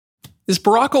Is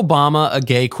Barack Obama a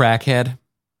gay crackhead?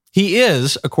 He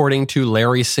is, according to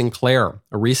Larry Sinclair,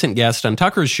 a recent guest on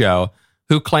Tucker's show,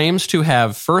 who claims to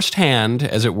have firsthand,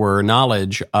 as it were,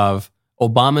 knowledge of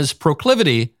Obama's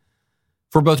proclivity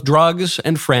for both drugs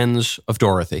and friends of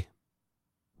Dorothy.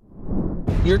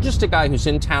 You're just a guy who's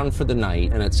in town for the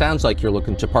night, and it sounds like you're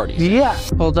looking to party. Yeah.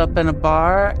 Pulled up in a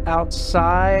bar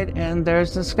outside, and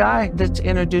there's this guy that's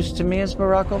introduced to me as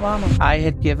Barack Obama. I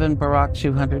had given Barack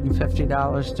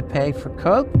 $250 to pay for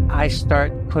coke. I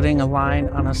start putting a line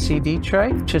on a CD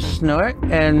tray to snort,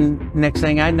 and next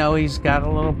thing I know, he's got a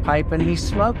little pipe and he's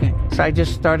smoking. So I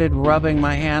just started rubbing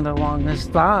my hand along his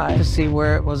thigh to see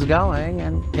where it was going,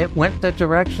 and it went the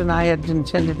direction I had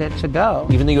intended it to go.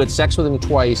 Even though you had sex with him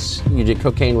twice, you did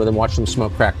cocaine with him, watched him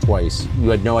smoke crack twice, you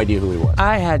had no idea who he was.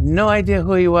 I had no idea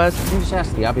who he was. Let me just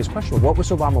ask the obvious question. What was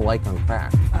Obama like on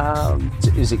crack?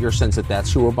 Is it your sense that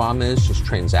that's who Obama is, just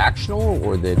transactional,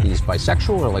 or that he's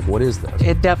bisexual, or like what is this?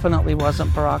 It definitely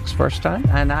wasn't Barack's first time,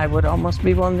 and I would almost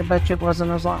be willing to bet you it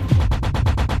wasn't as long.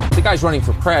 The guy's running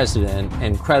for president,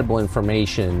 and credible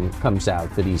information comes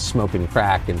out that he's smoking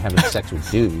crack and having sex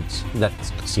with dudes. That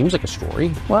seems like a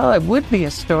story. Well, it would be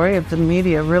a story if the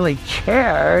media really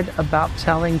cared about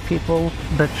telling people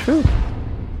the truth.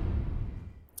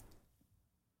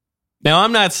 Now,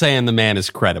 I'm not saying the man is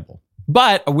credible,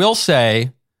 but I will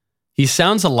say he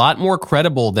sounds a lot more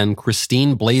credible than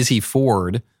Christine Blasey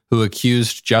Ford, who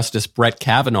accused Justice Brett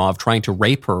Kavanaugh of trying to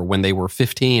rape her when they were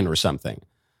 15 or something.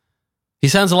 He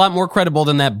sounds a lot more credible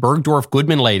than that Bergdorf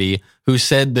Goodman lady who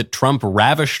said that Trump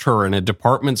ravished her in a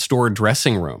department store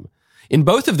dressing room. In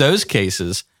both of those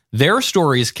cases, their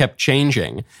stories kept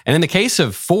changing. And in the case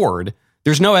of Ford,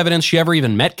 there's no evidence she ever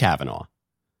even met Kavanaugh.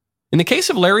 In the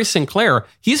case of Larry Sinclair,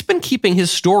 he's been keeping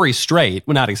his story straight.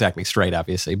 Well, not exactly straight,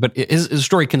 obviously, but his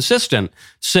story consistent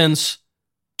since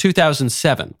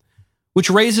 2007, which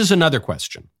raises another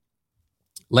question.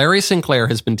 Larry Sinclair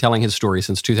has been telling his story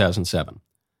since 2007.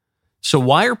 So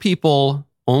why are people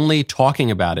only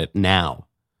talking about it now?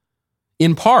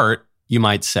 In part, you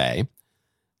might say,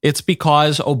 it's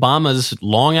because Obama's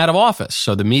long out of office,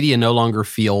 so the media no longer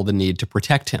feel the need to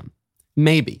protect him.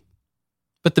 Maybe.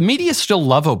 But the media still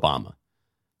love Obama.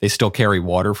 They still carry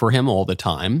water for him all the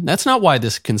time. That's not why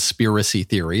this conspiracy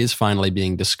theory is finally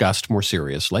being discussed more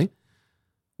seriously.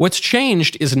 What's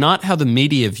changed is not how the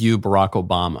media view Barack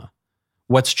Obama.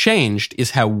 What's changed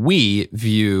is how we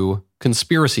view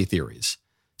conspiracy theories,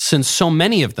 since so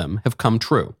many of them have come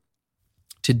true.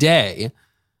 Today,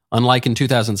 unlike in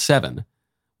 2007,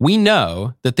 we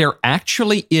know that there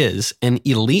actually is an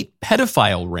elite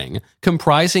pedophile ring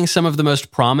comprising some of the most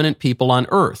prominent people on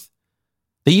Earth.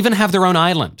 They even have their own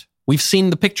island. We've seen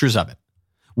the pictures of it.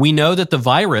 We know that the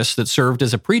virus that served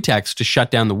as a pretext to shut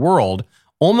down the world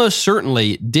almost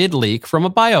certainly did leak from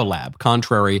a biolab,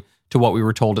 contrary to what we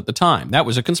were told at the time. That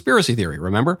was a conspiracy theory,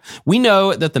 remember? We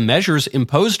know that the measures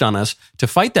imposed on us to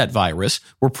fight that virus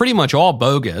were pretty much all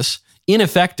bogus,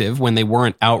 ineffective when they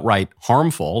weren't outright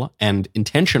harmful and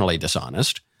intentionally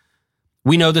dishonest.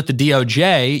 We know that the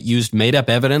DOJ used made-up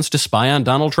evidence to spy on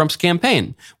Donald Trump's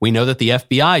campaign. We know that the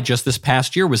FBI just this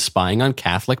past year was spying on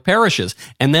Catholic parishes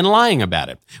and then lying about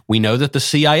it. We know that the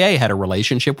CIA had a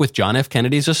relationship with John F.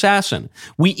 Kennedy's assassin.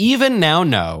 We even now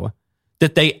know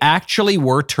that they actually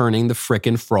were turning the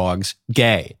frickin' frogs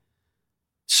gay.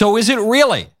 So is it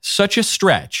really such a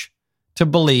stretch to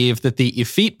believe that the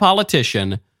effete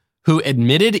politician who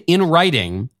admitted in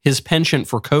writing his penchant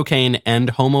for cocaine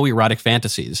and homoerotic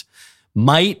fantasies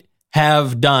might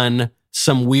have done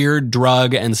some weird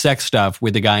drug and sex stuff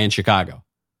with the guy in Chicago?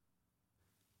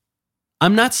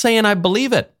 I'm not saying I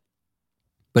believe it,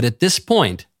 but at this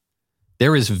point,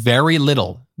 there is very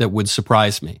little that would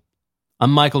surprise me.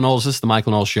 I'm Michael Knowles. This is The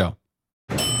Michael Knowles Show.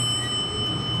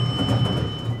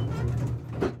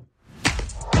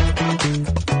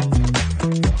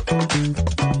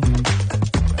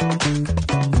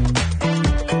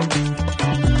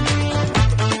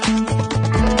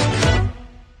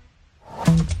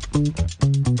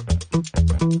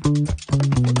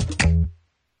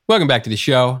 Welcome back to the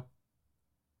show.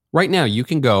 Right now, you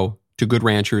can go to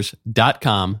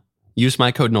goodranchers.com. Use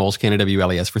my code Knowles,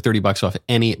 K-N-W-L-E-S, for $30 off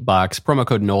any box. Promo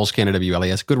code Knowles,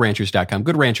 K-N-W-L-E-S, goodranchers.com.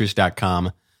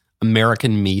 Goodranchers.com.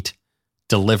 American meat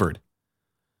delivered.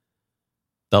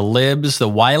 The libs, the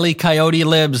Wile E. Coyote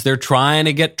libs, they're trying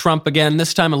to get Trump again.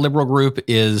 This time a liberal group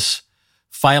is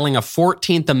filing a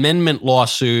 14th Amendment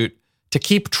lawsuit to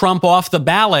keep Trump off the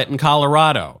ballot in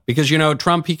Colorado. Because, you know,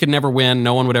 Trump, he could never win.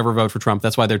 No one would ever vote for Trump.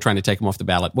 That's why they're trying to take him off the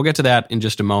ballot. We'll get to that in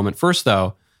just a moment. First,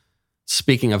 though,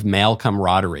 speaking of male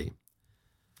camaraderie,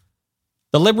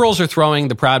 the liberals are throwing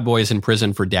the Proud Boys in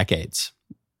prison for decades.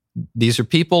 These are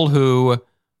people who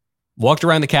walked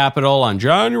around the Capitol on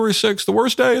January 6th, the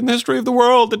worst day in the history of the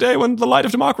world, the day when the light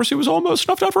of democracy was almost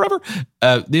snuffed out forever.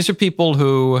 These are people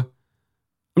who,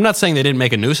 I'm not saying they didn't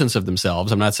make a nuisance of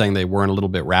themselves. I'm not saying they weren't a little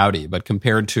bit rowdy, but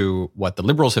compared to what the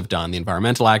liberals have done, the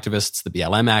environmental activists, the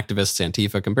BLM activists,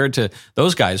 Antifa, compared to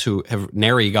those guys who have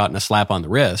nary gotten a slap on the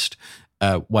wrist,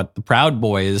 what the Proud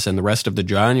Boys and the rest of the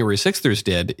January 6thers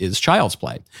did is child's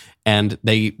play. And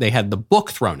they had the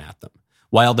book thrown at them.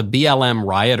 While the BLM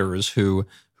rioters who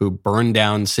burned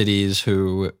down cities,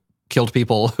 who killed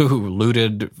people, who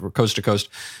looted coast to coast,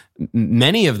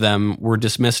 many of them were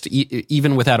dismissed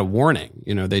even without a warning.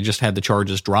 They just had the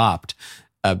charges dropped.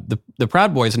 The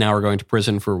Proud Boys now are going to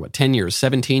prison for 10 years,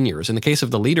 17 years. In the case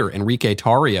of the leader, Enrique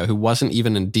Tarria, who wasn't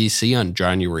even in D.C. on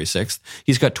January 6th,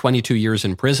 he's got 22 years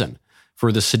in prison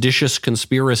for the seditious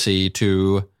conspiracy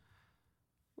to,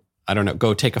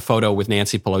 go take a photo with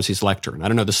Nancy Pelosi's lectern.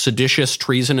 The seditious,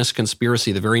 treasonous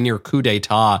conspiracy, the very near coup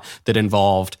d'etat that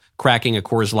involved cracking a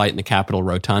Coors Light in the Capitol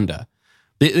Rotunda.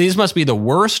 These must be the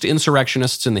worst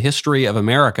insurrectionists in the history of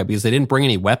America because they didn't bring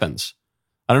any weapons.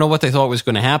 I don't know what they thought was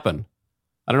going to happen.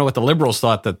 I don't know what the liberals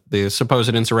thought that the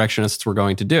supposed insurrectionists were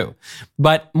going to do.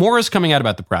 But more is coming out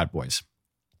about the Proud Boys.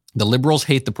 The liberals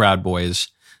hate the Proud Boys.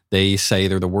 They say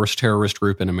they're the worst terrorist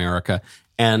group in America.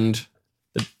 And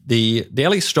the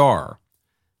Daily Star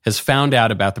has found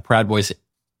out about the Proud Boys'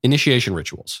 initiation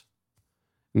rituals.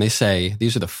 And they say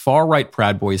these are the far-right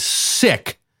Proud Boys'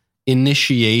 sick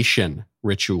initiation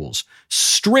rituals.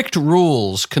 Strict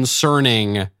rules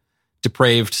concerning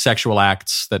depraved sexual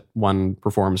acts that one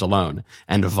performs alone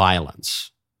and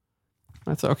violence.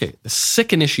 That's okay. The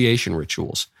sick initiation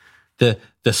rituals. The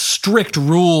strict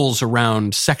rules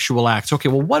around sexual acts. Okay,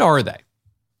 well, what are they?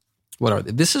 What are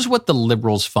they? This is what the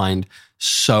liberals find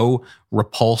so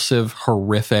repulsive,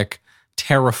 horrific,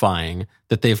 terrifying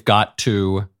that they've got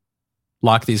to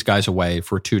lock these guys away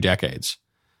for 2 decades.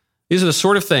 These are the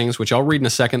sort of things, which I'll read in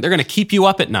a second, they're going to keep you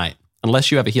up at night unless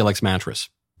you have a Helix mattress.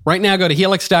 Right now, go to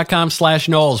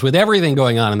helix.com/Knowles. With everything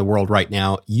going on in the world right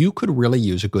now, you could really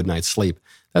use a good night's sleep.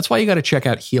 That's why you got to check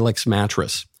out Helix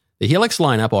Mattress. The Helix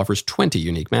lineup offers 20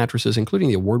 unique mattresses, including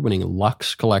the award-winning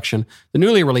Luxe collection, the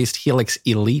newly released Helix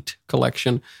Elite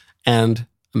collection, and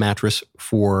a mattress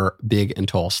for big and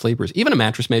tall sleepers, even a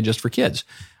mattress made just for kids.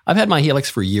 I've had my Helix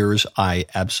for years. I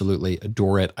absolutely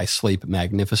adore it. I sleep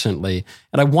magnificently,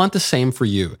 and I want the same for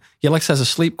you. Helix has a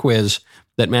sleep quiz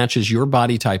that matches your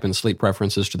body type and sleep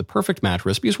preferences to the perfect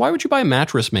mattress, because why would you buy a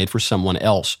mattress made for someone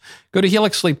else? Go to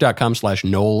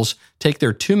helixsleep.com/Knowles, take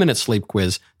their 2-minute sleep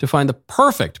quiz to find the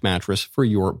perfect mattress for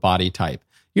your body type.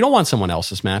 You don't want someone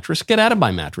else's mattress. Get out of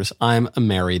my mattress. I'm a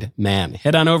married man.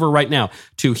 Head on over right now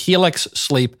to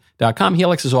helixsleep.com.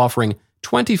 Helix is offering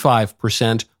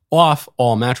 25% off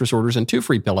all mattress orders and 2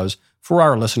 free pillows for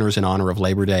our listeners in honor of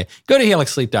Labor Day. Go to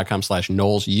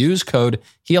helixsleep.com/Knowles. Use code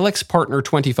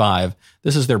HelixPartner25.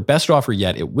 This is their best offer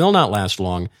yet. It will not last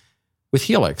long. With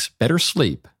Helix, better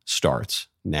sleep starts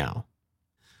now.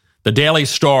 The Daily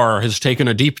Star has taken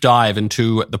a deep dive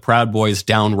into the Proud Boys'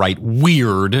 downright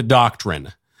weird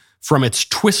doctrine. From its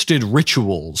twisted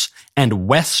rituals and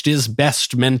West is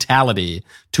best mentality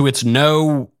to its I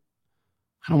don't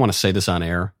want to say this on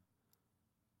air,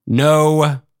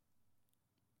 no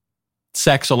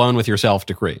sex alone with yourself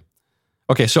decree.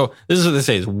 Okay, so this is what they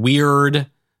say is weird,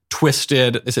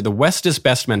 twisted. They say the West is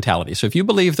best mentality. So if you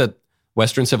believe that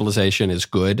Western civilization is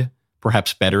good,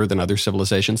 perhaps better than other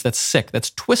civilizations, that's sick.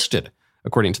 That's twisted,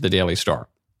 according to the Daily Star.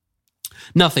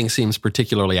 Nothing seems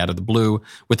particularly out of the blue,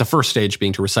 with the first stage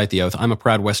being to recite the oath, I'm a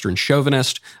proud Western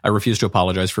chauvinist. I refuse to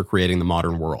apologize for creating the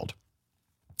modern world.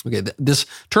 Okay, this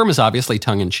term is obviously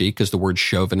tongue-in-cheek because the word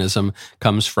chauvinism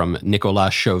comes from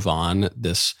Nicolas Chauvin,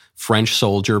 this French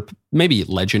soldier, maybe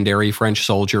legendary French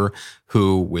soldier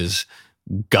who was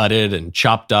gutted and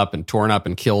chopped up and torn up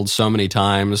and killed so many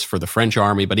times for the French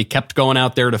army, but he kept going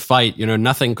out there to fight.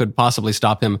 Nothing could possibly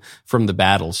stop him from the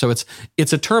battle. So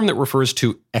it's a term that refers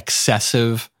to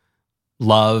excessive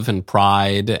love and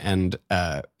pride, and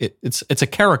it's a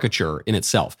caricature in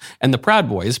itself. And the Proud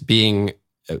Boys, being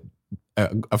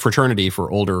a fraternity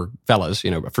for older fellas,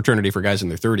 a fraternity for guys in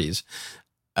their 30s,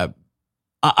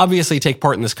 obviously take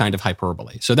part in this kind of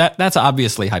hyperbole. So that's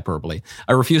obviously hyperbole.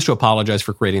 I refuse to apologize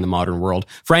for creating the modern world.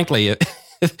 Frankly,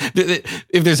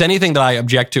 if there's anything that I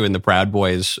object to in the Proud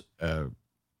Boys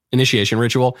initiation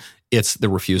ritual, it's the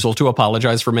refusal to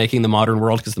apologize for making the modern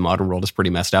world, because the modern world is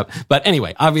pretty messed up. But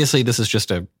anyway, obviously this is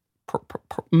just a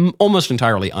almost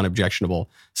entirely unobjectionable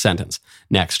sentence.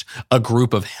 Next, a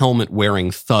group of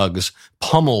helmet-wearing thugs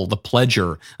pummel the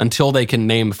pledger until they can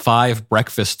name 5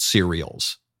 breakfast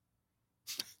cereals.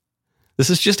 This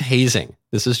is just hazing.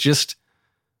 This is just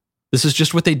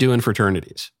what they do in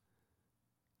fraternities.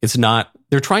 It's not,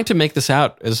 they're trying to make this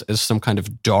out as some kind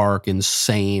of dark,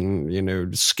 insane,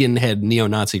 skinhead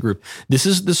neo-Nazi group. This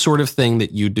is the sort of thing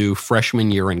that you do freshman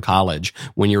year in college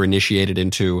when you're initiated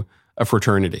into a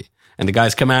fraternity. And the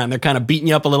guys come out and they're kind of beating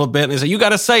you up a little bit. And they say, you got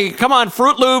to say, come on,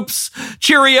 Fruit Loops,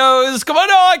 Cheerios. Come on,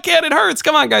 no, I can't. It hurts.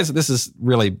 Come on, guys. This is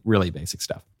really, really basic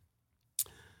stuff.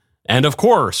 And of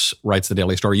course, writes the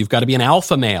Daily Star, you've got to be an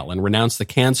alpha male and renounce the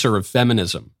cancer of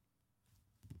feminism.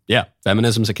 Yeah,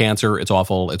 feminism's a cancer. It's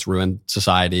awful. It's ruined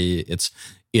society. It's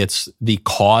the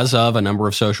cause of a number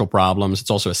of social problems. It's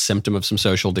also a symptom of some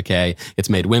social decay. It's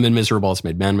made women miserable. It's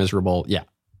made men miserable. Yeah,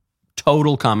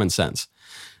 total common sense.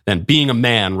 Then being a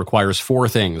man requires 4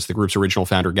 things. The group's original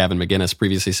founder, Gavin McInnes,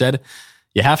 previously said,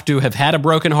 you have to have had a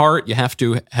broken heart. You have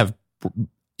to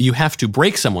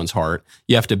break someone's heart.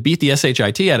 You have to beat the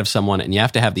SHIT out of someone, and you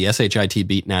have to have the SHIT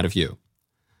beaten out of you.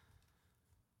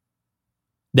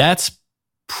 That's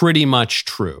pretty much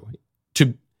true.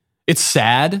 It's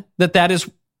sad that is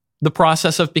the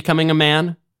process of becoming a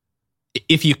man.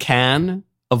 If you can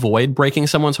avoid breaking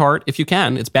someone's heart, if you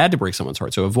can, it's bad to break someone's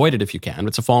heart, so avoid it if you can.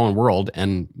 It's a fallen world,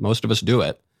 and most of us do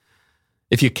it.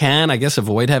 If you can, I guess,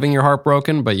 avoid having your heart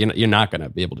broken, but you're not going to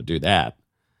be able to do that.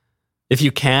 If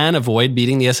you can, avoid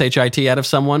beating the SHIT out of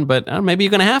someone, but maybe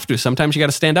you're going to have to. Sometimes you got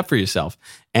to stand up for yourself.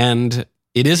 And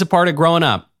it is a part of growing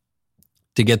up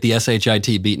to get the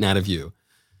SHIT beaten out of you.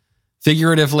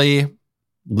 Figuratively,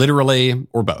 literally,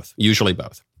 or both. Usually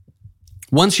both.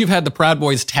 Once you've had the Proud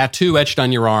Boys tattoo etched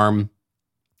on your arm,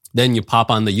 then you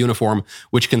pop on the uniform,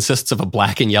 which consists of a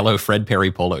black and yellow Fred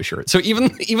Perry polo shirt. So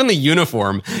even the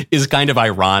uniform is kind of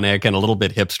ironic and a little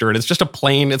bit hipster. And it's just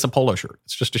it's a polo shirt.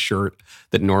 It's just a shirt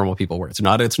that normal people wear. It's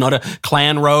not a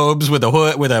Klan robes with a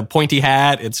hood, with a pointy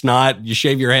hat. It's not, you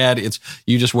shave your head. It's,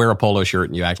 you just wear a polo shirt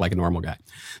and you act like a normal guy.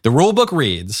 The rule book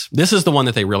reads, this is the one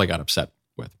that they really got upset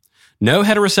with. No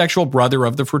heterosexual brother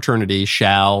of the fraternity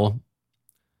shall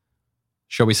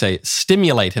we say,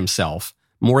 stimulate himself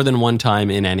more than one time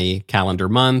in any calendar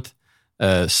month.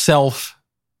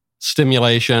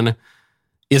 Self-stimulation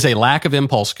is a lack of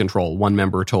impulse control, one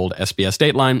member told SBS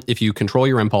Dateline. If you control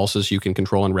your impulses, you can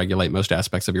control and regulate most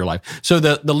aspects of your life. So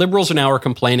the liberals now are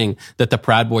complaining that the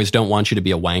Proud Boys don't want you to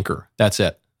be a wanker. That's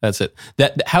it.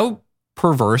 How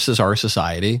perverse is our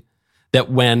society that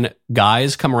when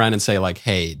guys come around and say like,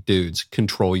 hey, dudes,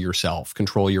 control yourself,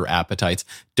 control your appetites.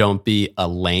 Don't be a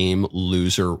lame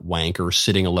loser wanker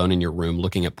sitting alone in your room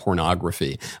looking at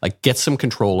pornography. Like, get some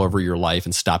control over your life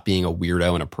and stop being a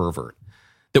weirdo and a pervert.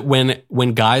 That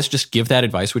when guys just give that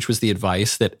advice, which was the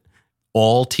advice that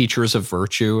all teachers of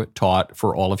virtue taught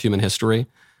for all of human history,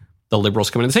 the liberals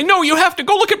come in and say, no, you have to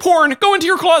go look at porn, go into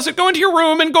your closet, go into your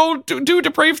room and go do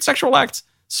depraved sexual acts.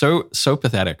 So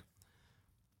pathetic.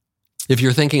 If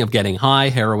you're thinking of getting high,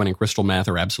 heroin and crystal meth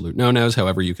are absolute no-nos.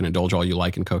 However, you can indulge all you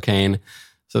like in cocaine.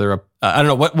 So I don't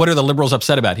know, what are the liberals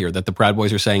upset about here? That the Proud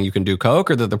Boys are saying you can do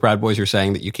coke, or that the Proud Boys are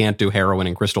saying that you can't do heroin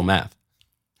and crystal meth?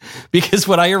 Because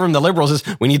what I hear from the liberals is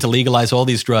we need to legalize all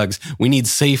these drugs. We need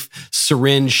safe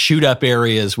syringe shoot-up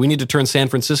areas. We need to turn San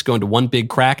Francisco into one big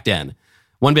crack den.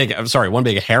 One big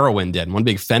heroin den, one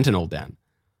big fentanyl den.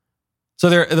 So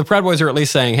the Proud Boys are at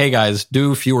least saying, hey guys,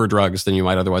 do fewer drugs than you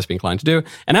might otherwise be inclined to do.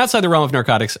 And outside the realm of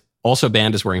narcotics, also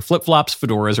banned is wearing flip-flops,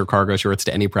 fedoras, or cargo shirts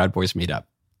to any Proud Boys meetup.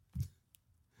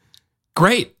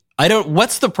 Great.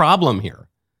 What's the problem here?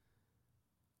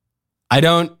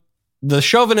 The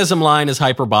chauvinism line is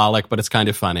hyperbolic, but it's kind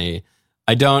of funny.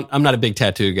 I'm not a big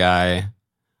tattoo guy.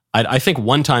 I think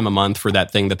one time a month for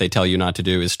that thing that they tell you not to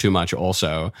do is too much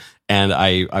also. And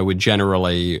I would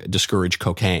generally discourage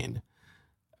cocaine.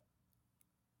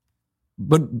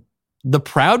 But the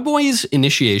Proud Boys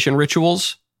initiation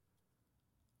rituals,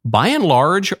 by and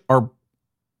large, are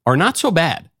not so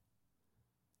bad.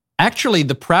 Actually,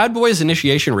 the Proud Boys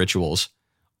initiation rituals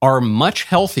are much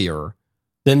healthier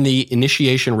than the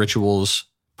initiation rituals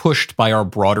pushed by our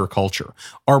broader culture.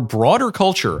 Our broader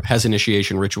culture has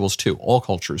initiation rituals too. All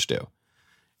cultures do.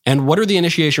 And what are the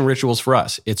initiation rituals for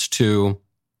us? It's to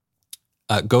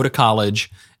go to college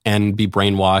and be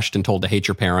brainwashed and told to hate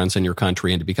your parents and your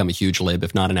country and to become a huge lib,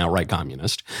 if not an outright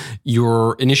communist.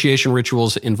 Your initiation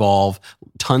rituals involve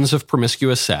tons of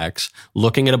promiscuous sex,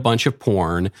 looking at a bunch of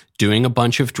porn, doing a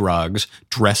bunch of drugs,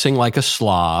 dressing like a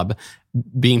slob,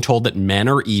 being told that men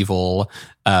are evil,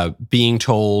 being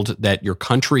told that your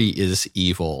country is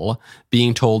evil,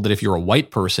 being told that if you're a white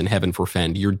person, heaven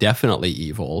forfend, you're definitely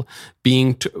evil.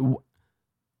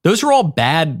 Those are all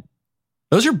bad.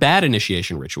 Those are bad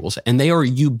initiation rituals, and they are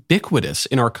ubiquitous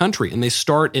in our country, and they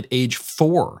start at age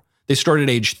 4. They start at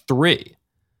age 3.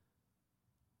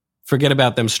 Forget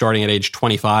about them starting at age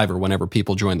 25 or whenever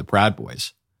people join the Proud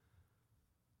Boys.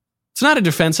 It's not a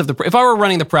defense of if I were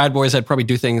running the Proud Boys, I'd probably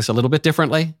do things a little bit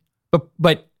differently.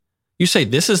 But you say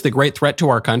this is the great threat to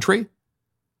our country?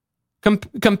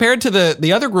 Compared to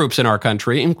the other groups in our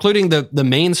country, including the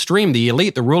mainstream, the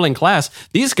elite, the ruling class,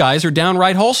 these guys are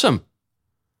downright wholesome.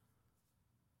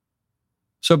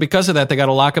 So because of that, they got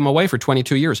to lock them away for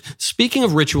 22 years. Speaking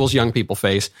of rituals young people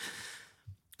face,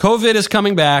 COVID is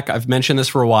coming back. I've mentioned this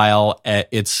for a while.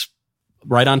 It's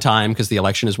right on time because the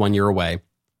election is 1 year away.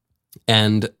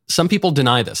 And some people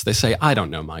deny this. They say, I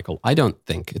don't know, Michael. I don't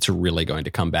think it's really going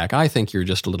to come back. I think you're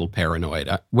just a little paranoid.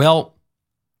 Well,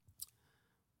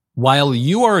 while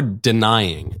you are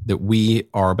denying that we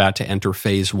are about to enter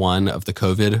phase 1 of the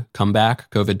COVID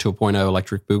comeback, COVID 2.0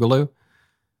 electric boogaloo,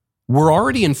 we're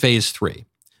already in phase 3.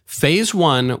 Phase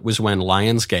 1 was when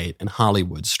Lionsgate and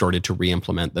Hollywood started to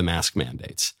re-implement the mask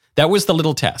mandates. That was the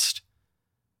little test.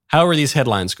 How are these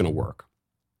headlines going to work?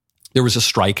 There was a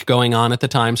strike going on at the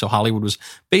time, so Hollywood was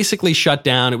basically shut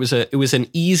down. It was an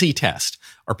easy test.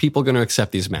 Are people going to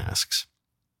accept these masks?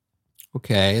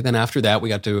 Okay, then after that, we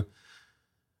got to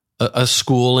a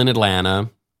school in Atlanta.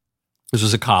 This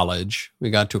was a college. We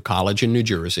got to a college in New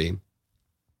Jersey.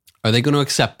 Are they going to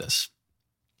accept this?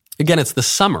 Again, it's the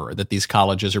summer that these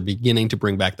colleges are beginning to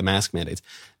bring back the mask mandates.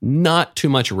 Not too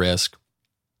much risk.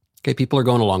 Okay, people are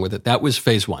going along with it. That was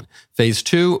phase 1. Phase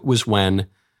 2 was when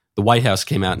the White House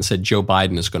came out and said Joe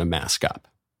Biden is going to mask up.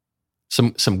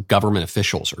 Some government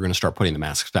officials are going to start putting the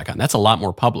masks back on. That's a lot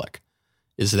more public.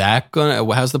 How's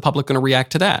the public going to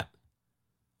react to that?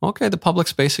 Okay, the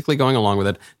public's basically going along with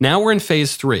it. Now we're in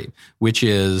phase 3, which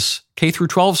is K through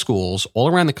 12 schools all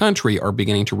around the country are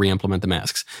beginning to re-implement the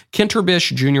masks.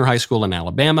 Kinterbish Junior High School in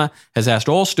Alabama has asked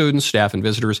all students, staff, and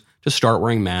visitors to start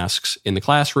wearing masks in the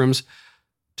classrooms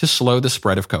to slow the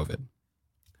spread of COVID.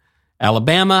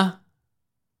 Alabama,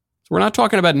 so we're not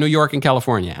talking about New York and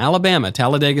California. Alabama,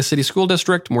 Talladega City School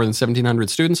District, more than 1,700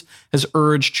 students, has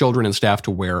urged children and staff to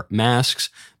wear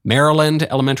masks. Maryland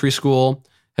Elementary School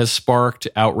has sparked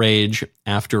outrage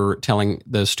after telling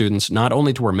the students not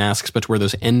only to wear masks, but to wear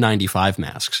those N95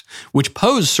 masks, which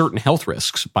pose certain health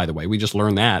risks, by the way. We just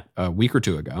learned that a week or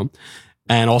two ago.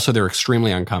 And also they're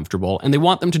extremely uncomfortable. And they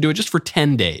want them to do it just for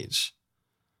 10 days,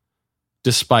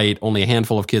 despite only a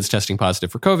handful of kids testing positive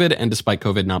for COVID and despite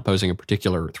COVID not posing a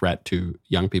particular threat to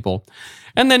young people.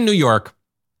 And then New York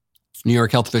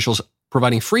health officials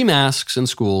providing free masks in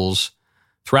schools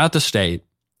throughout the state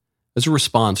as a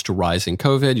response to rising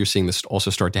COVID. You're seeing this also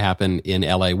start to happen in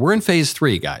LA. We're in phase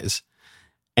 3, guys.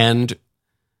 And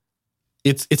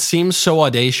it seems so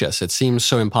audacious. It seems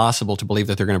so impossible to believe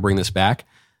that they're going to bring this back.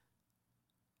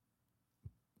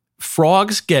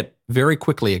 Frogs get very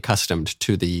quickly accustomed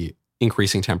to the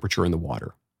increasing temperature in the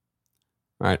water.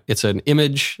 All right. It's an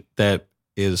image that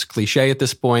is cliche at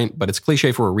this point, but it's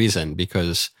cliche for a reason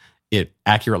because it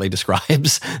accurately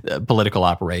describes political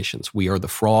operations. We are the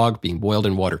frog being boiled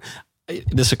in water.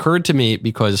 This occurred to me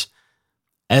because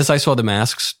as I saw the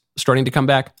masks starting to come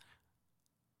back,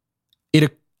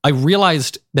 I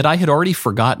realized that I had already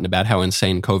forgotten about how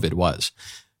insane COVID was.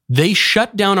 They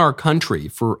shut down our country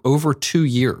for over 2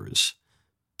 years,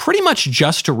 pretty much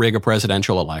just to rig a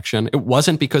presidential election. It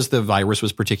wasn't because the virus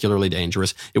was particularly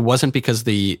dangerous. It wasn't because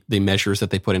the measures that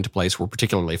they put into place were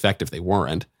particularly effective. They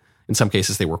weren't. In some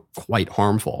cases, they were quite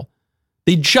harmful.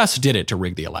 They just did it to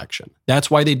rig the election.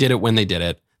 That's why they did it when they did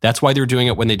it. That's why they're doing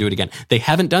it when they do it again. They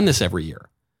haven't done this every year.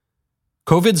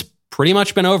 COVID's pretty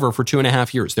much been over for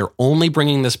 2.5 years. They're only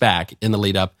bringing this back in the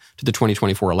lead up to the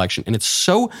 2024 election. And it's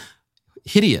so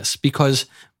hideous because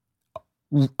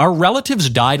our relatives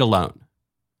died alone.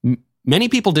 Many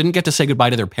people didn't get to say goodbye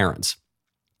to their parents.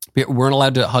 Weren't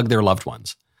allowed to hug their loved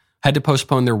ones. Had to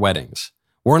postpone their weddings.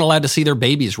 Weren't allowed to see their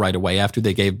babies right away after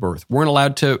they gave birth. Weren't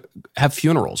allowed to have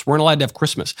funerals. Weren't allowed to have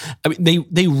Christmas. I mean,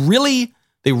 they really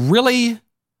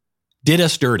did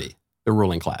us dirty, the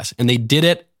ruling class, and they did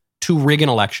it to rig an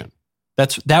election.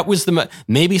 That was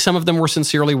maybe some of them were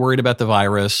sincerely worried about the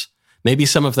virus. Maybe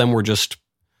some of them were just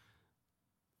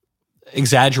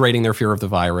exaggerating their fear of the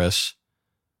virus.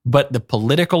 But the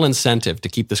political incentive to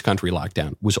keep this country locked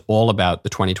down was all about the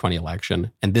 2020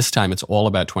 election. And this time it's all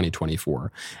about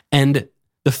 2024. And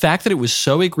the fact that it was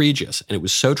so egregious and it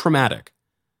was so traumatic,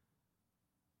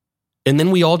 and then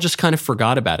we all just kind of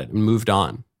forgot about it and moved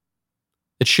on.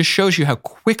 It just shows you how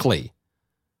quickly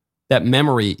that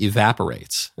memory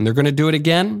evaporates. And they're going to do it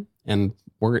again, and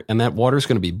that water's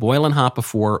going to be boiling hot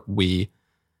before we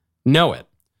know it.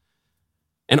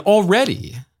 And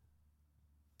already,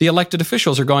 the elected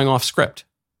officials are going off script.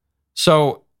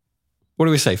 So what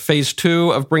do we say? Phase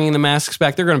 2 of bringing the masks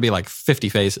back. They're going to be like 50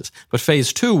 phases. But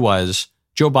phase 2 was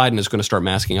Joe Biden is going to start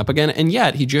masking up again. And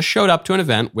yet he just showed up to an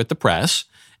event with the press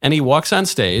and he walks on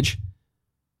stage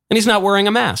and he's not wearing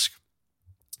a mask.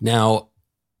 Now,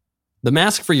 the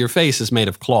mask for your face is made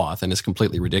of cloth and is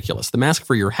completely ridiculous. The mask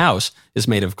for your house is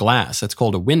made of glass. It's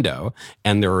called a window.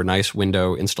 And there are nice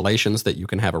window installations that you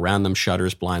can have around them,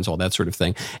 shutters, blinds, all that sort of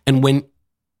thing. And when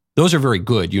those are very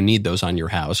good, you need those on your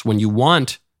house. When you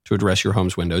want to address your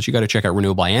home's windows, you got to check out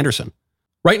Renewal by Andersen.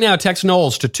 Right now, text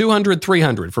Knowles to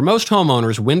 200-300. For most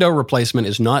homeowners, window replacement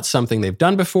is not something they've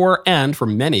done before, and for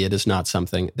many, it is not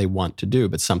something they want to do,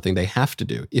 but something they have to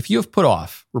do. If you have put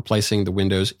off replacing the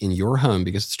windows in your home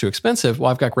because it's too expensive, well,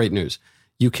 I've got great news.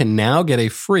 You can now get a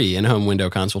free in-home window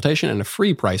consultation and a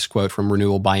free price quote from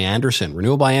Renewal by Andersen.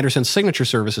 Renewal by Andersen's signature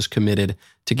service is committed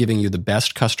to giving you the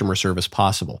best customer service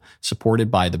possible,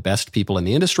 supported by the best people in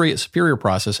the industry, a superior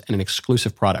process, and an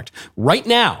exclusive product. Right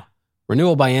now,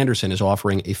 Renewal by Andersen is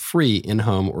offering a free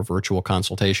in-home or virtual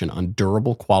consultation on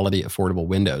durable, quality, affordable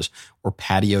windows or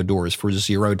patio doors for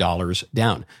 $0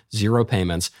 down, 0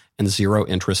 payments, and 0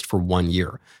 interest for 1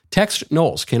 year. Text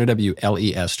Knowles,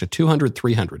 K-N-W-L-E-S, to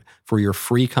 200-300 for your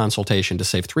free consultation to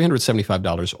save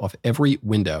 $375 off every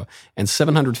window and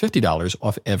 $750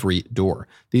 off every door.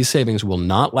 These savings will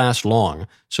not last long,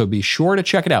 so be sure to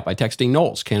check it out by texting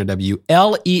Knowles,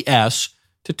 K-N-W-L-E-S,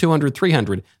 to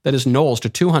 200-300. That is Knowles to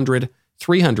 200-300.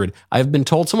 I have been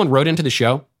told, someone wrote into the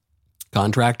show,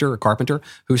 contractor or carpenter,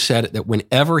 who said that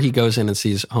whenever he goes in and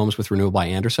sees homes with Renewal by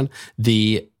Andersen,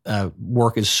 the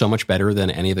work is so much better than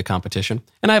any of the competition.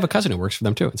 And I have a cousin who works for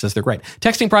them too and says they're great.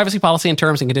 Texting privacy policy and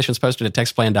terms and conditions posted at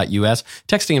textplan.us.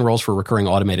 Texting enrolls for recurring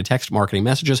automated text marketing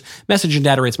messages. Message and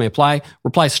data rates may apply.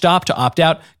 Reply stop to opt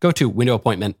out. Go to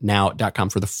windowappointmentnow.com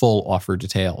for the full offer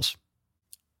details.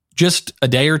 Just a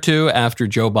day or two after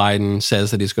Joe Biden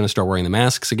says that he's going to start wearing the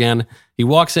masks again, he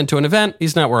walks into an event,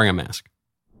 he's not wearing a mask.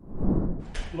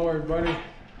 Hello, everybody. Let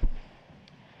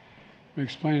me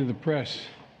explain to the press.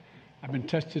 I've been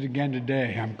tested again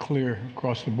today. I'm clear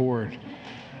across the board.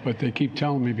 But they keep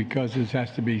telling me because this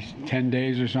has to be 10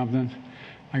 days or something,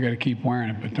 I got to keep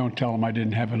wearing it. But don't tell them I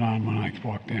didn't have it on when I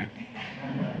walked in.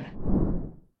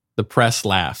 The press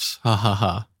laughs. Ha ha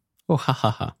ha. Oh, ha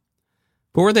ha ha.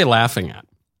 Who are they laughing at?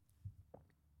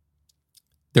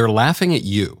 They're laughing at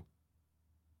you.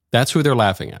 That's who they're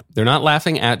laughing at. They're not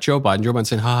laughing at Joe Biden. Joe Biden's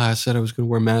saying, I said I was going to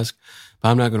wear a mask, but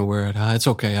I'm not going to wear it. It's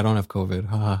okay. I don't have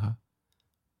COVID.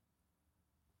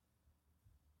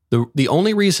 The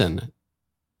only reason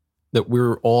that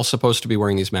we're all supposed to be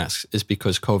wearing these masks is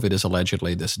because COVID is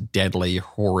allegedly this deadly,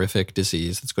 horrific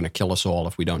disease that's going to kill us all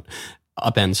if we don't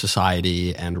upend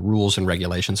society and rules and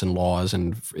regulations and laws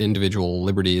and individual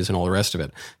liberties and all the rest of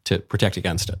it to protect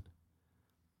against it.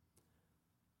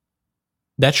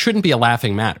 That shouldn't be a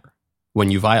laughing matter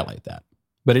when you violate that.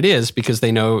 But it is because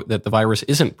they know that the virus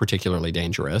isn't particularly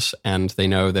dangerous and they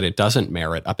know that it doesn't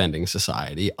merit upending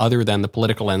society other than the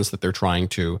political ends that they're trying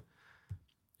to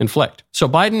inflict. So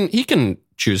Biden, he can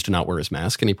choose to not wear his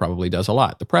mask and he probably does a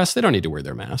lot. The press, they don't need to wear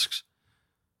their masks.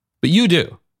 But you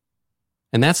do.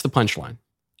 And that's the punchline.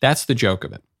 That's the joke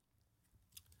of it.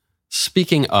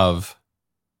 Speaking of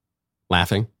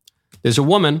laughing, there's a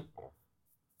woman,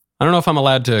 I don't know if I'm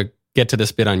allowed to get to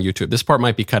this bit on YouTube. This part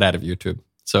might be cut out of YouTube.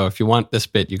 So if you want this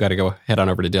bit, you got to go head on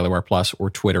over to Daily Wire Plus or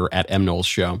Twitter at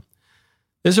 @MKnowlesShow.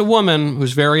 There's a woman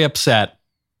who's very upset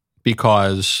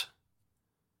because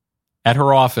at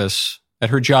her office,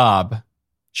 at her job,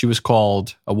 she was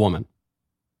called a woman.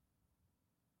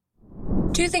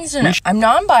 2 things to know. I'm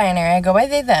non-binary. I go by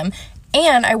they, them.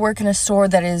 And I work in a store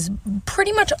that is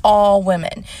pretty much all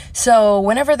women. So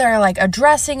whenever they're like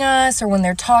addressing us or when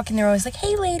they're talking, they're always like,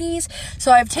 hey ladies.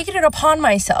 So I've taken it upon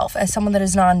myself as someone that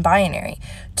is non-binary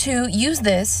to use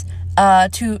this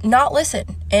to not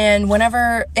listen. And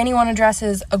whenever anyone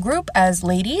addresses a group as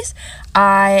ladies,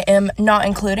 I am not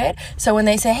included. So when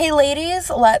they say, hey ladies,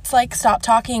 let's like stop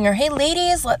talking, or hey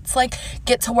ladies, let's like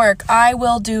get to work, I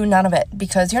will do none of it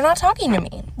because you're not talking to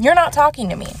me. You're not talking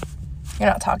to me. You're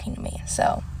not talking to me.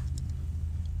 So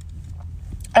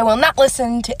I will not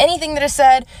listen to anything that is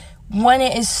said when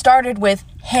it is started with,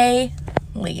 hey,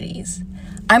 ladies.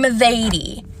 I'm a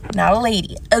theydy, not a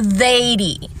lady. A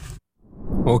theydy.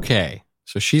 Okay.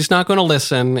 So she's not going to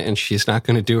listen and she's not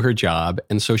going to do her job.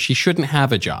 And so she shouldn't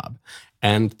have a job.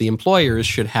 And the employers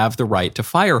should have the right to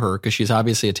fire her because she's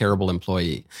obviously a terrible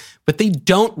employee. But they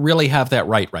don't really have that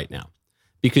right now.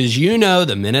 Because you know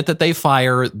the minute that they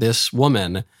fire this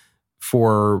woman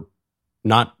for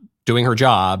not doing her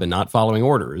job and not following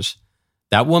orders,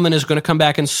 that woman is going to come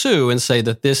back and sue and say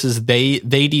that this is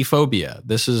theydyphobia.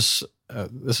 This is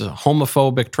this is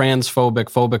homophobic, transphobic,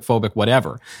 phobic,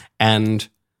 whatever. And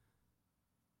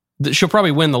she'll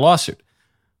probably win the lawsuit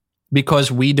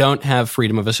because we don't have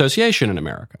freedom of association in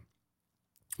America.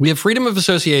 We have freedom of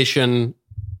association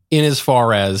in as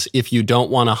far as if you don't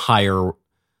want to hire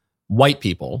white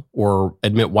people or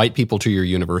admit white people to your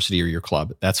university or your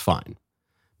club, that's fine.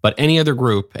 But any other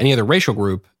group, any other racial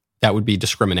group, that would be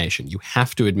discrimination. You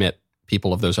have to admit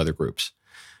people of those other groups.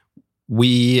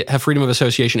 We have freedom of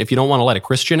association if you don't want to let a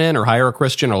Christian in or hire a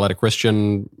Christian or let a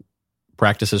Christian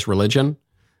practice his religion.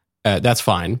 That's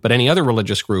fine. But any other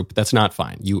religious group, that's not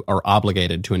fine. You are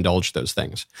obligated to indulge those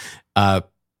things.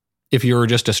 If you're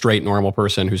just a straight, normal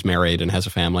person who's married and has a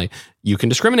family, you can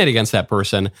discriminate against that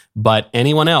person. But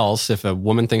anyone else, if a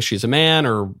woman thinks she's a man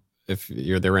or if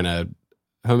they're in a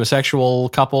homosexual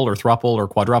couple or throuple or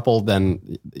quadruple,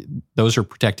 then those are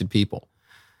protected people.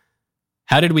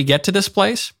 How did we get to this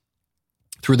place?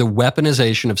 Through the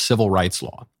weaponization of civil rights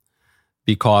law.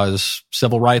 Because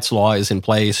civil rights law is in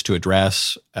place to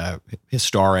address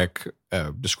historic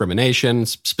discrimination,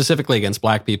 specifically against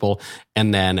black people.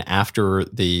 And then after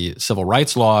the civil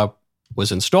rights law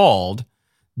was installed,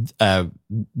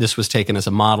 this was taken as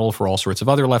a model for all sorts of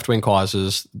other left-wing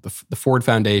causes. The Ford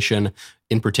Foundation,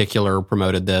 in particular,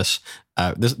 promoted this.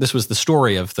 This was the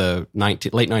story of the late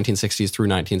 1960s through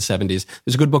 1970s.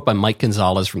 There's a good book by Mike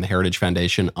Gonzalez from the Heritage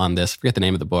Foundation on this. I forget the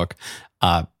name of the book.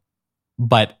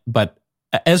 But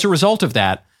as a result of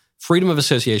that, freedom of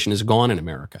association is gone in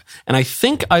America. And I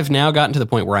think I've now gotten to the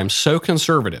point where I'm so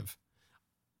conservative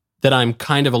that I'm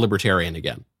kind of a libertarian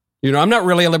again. You know, I'm not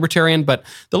really a libertarian, but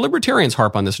the libertarians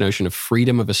harp on this notion of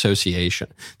freedom of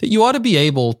association, that you ought to be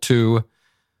able to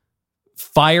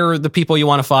fire the people you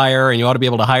want to fire, and you ought to be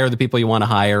able to hire the people you want to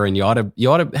hire, and you ought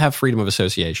to have freedom of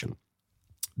association.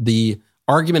 The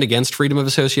argument against freedom of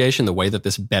association, the way that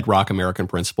this bedrock American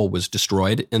principle was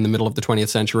destroyed in the middle of the 20th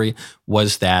century,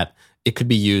 was that it could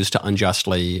be used to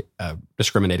unjustly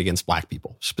discriminate against black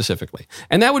people specifically.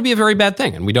 And that would be a very bad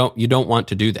thing, and you don't want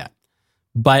to do that.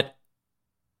 But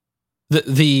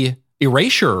the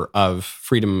erasure of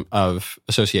freedom of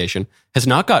association has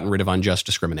not gotten rid of unjust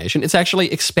discrimination. It's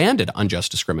actually expanded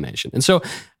unjust discrimination. And so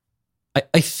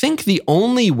I think the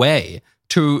only way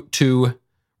to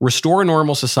restore a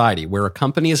normal society where a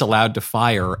company is allowed to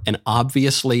fire an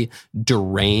obviously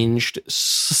deranged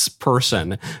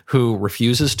person who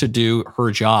refuses to do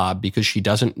her job because she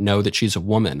doesn't know that she's a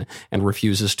woman and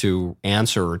refuses to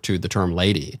answer to the term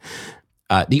lady,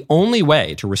 the only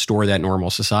way to restore that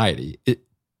normal society,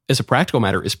 as a practical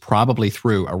matter, is probably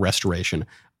through a restoration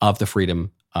of the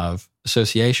freedom of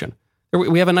association.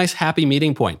 We have a nice happy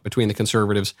meeting point between the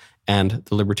conservatives and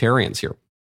the libertarians here.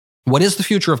 What is the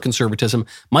future of conservatism?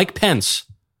 Mike Pence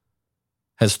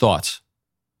has thoughts,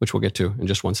 which we'll get to in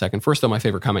just one second. First, though, my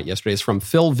favorite comment yesterday is from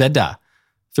Phil Veda,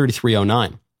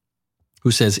 3309, who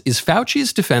says, is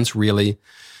Fauci's defense really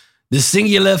the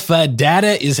singular for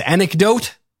data is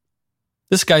anecdote?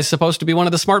 This guy's supposed to be one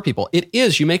of the smart people. It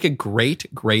is. You make a great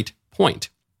point.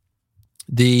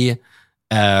 The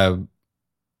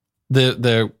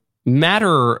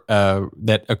matter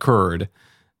that occurred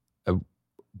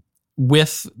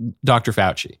with Dr.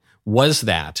 Fauci was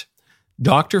that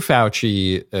Dr.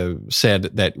 Fauci said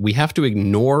that we have to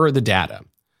ignore the data.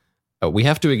 We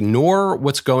have to ignore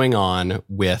what's going on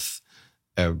with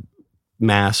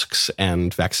masks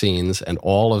and vaccines and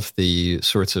all of the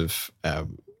sorts of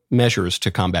measures to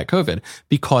combat COVID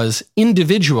because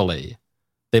individually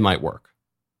they might work.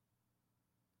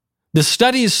 The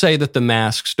studies say that the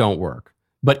masks don't work,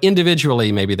 but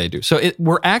individually maybe they do. So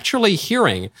we're actually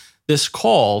hearing this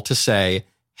call to say,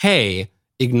 hey,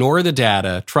 ignore the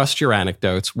data, trust your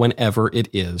anecdotes whenever it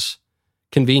is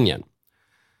convenient.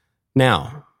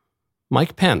 Now,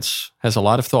 Mike Pence has a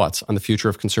lot of thoughts on the future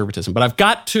of conservatism, but I've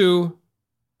got to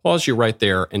pause you right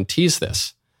there and tease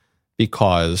this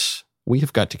because we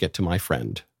have got to get to my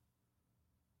friend,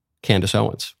 Candace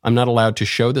Owens. I'm not allowed to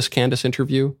show this Candace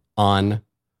interview on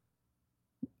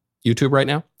YouTube right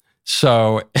now.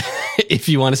 So if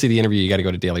you want to see the interview, you got to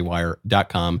go to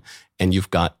dailywire.com and you've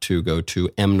got to go to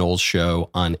M. Knowles Show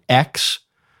on X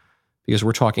because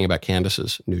we're talking about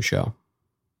Candace's new show.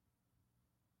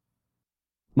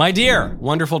 My dear,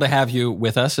 wonderful to have you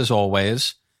with us as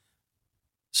always.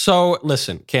 So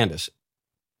listen, Candace,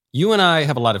 you and I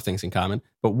have a lot of things in common,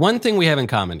 but one thing we have in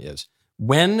common is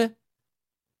when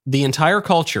the entire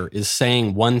culture is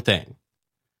saying one thing,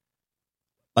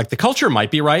 like the culture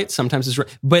might be right, sometimes it's right,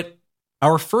 but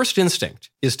our first instinct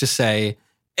is to say,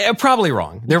 probably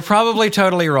wrong. They're probably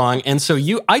totally wrong. And so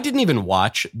I didn't even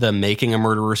watch the Making a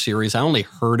Murderer series. I only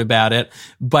heard about it,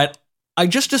 but I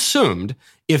just assumed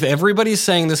if everybody's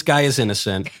saying this guy is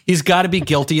innocent, he's got to be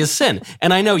guilty as sin.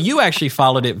 And I know you actually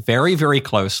followed it very, very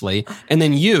closely. And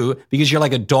then you, because you're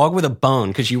like a dog with a bone,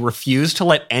 because you refuse to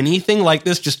let anything like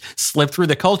this just slip through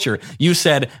the culture, you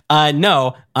said,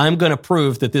 no, I'm going to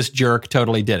prove that this jerk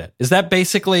totally did it. Is that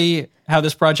basically how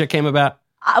this project came about?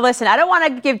 Listen, I don't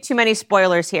want to give too many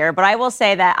spoilers here, but I will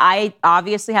say that I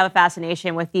obviously have a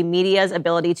fascination with the media's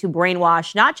ability to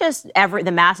brainwash not just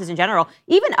the masses in general,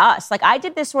 even us. Like, I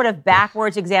did this sort of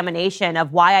backwards examination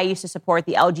of why I used to support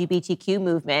the LGBTQ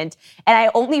movement, and I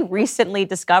only recently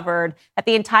discovered that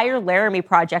the entire Laramie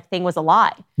Project thing was a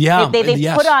lie. Yeah,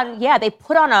 they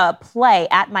put on a play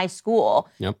at my school,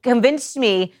 convinced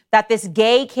me that this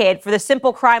gay kid, for the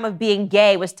simple crime of being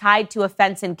gay, was tied to a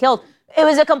fence and killed. It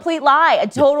was a complete lie, a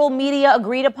total media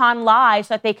agreed upon lie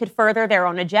so that they could further their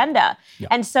own agenda. Yeah.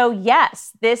 And so,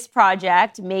 yes, this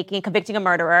project, Convicting a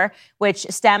Murderer, which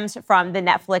stems from the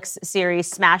Netflix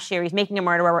series, Smash series, Making a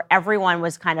Murderer, where everyone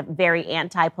was kind of very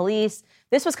anti-police.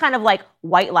 This was kind of like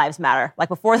White Lives Matter. Like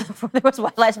before there was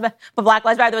Black Lives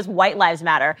Matter, there was White Lives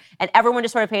Matter. And everyone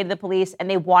just sort of hated the police, and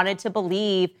they wanted to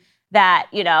believe that,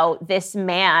 this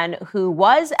man who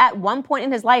was at one point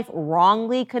in his life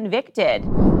wrongly convicted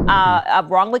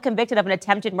of an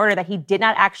attempted murder that he did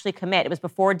not actually commit. It was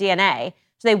before DNA.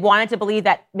 So they wanted to believe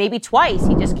that maybe twice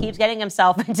he just keeps getting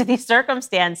himself into these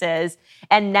circumstances.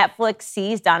 And Netflix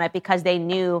seized on it because they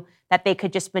knew that they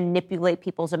could just manipulate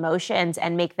people's emotions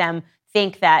and make them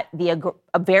think that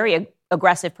a very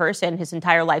aggressive person, his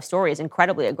entire life story is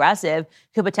incredibly aggressive,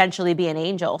 could potentially be an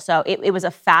angel. So it was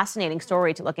a fascinating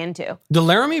story to look into. The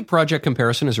Laramie Project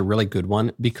comparison is a really good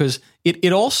one because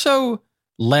it also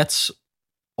lets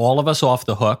all of us off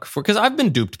the hook because I've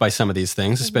been duped by some of these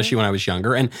things, especially when I was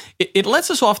younger. And it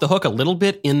lets us off the hook a little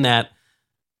bit in that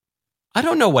I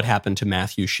don't know what happened to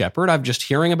Matthew Shepard. I'm just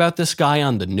hearing about this guy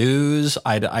on the news.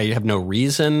 I have no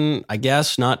reason, I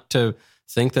guess, not to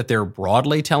think that they're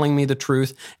broadly telling me the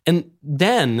truth. And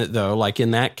then, though, like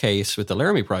in that case with the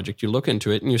Laramie Project, you look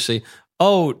into it and you see,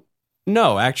 oh,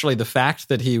 no, actually the fact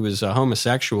that he was a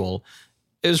homosexual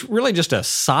is really just a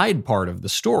side part of the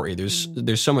story.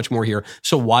 There's so much more here.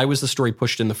 So why was the story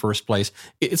pushed in the first place?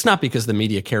 It's not because the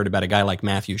media cared about a guy like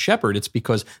Matthew Shepard. It's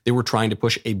because they were trying to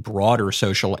push a broader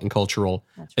social and cultural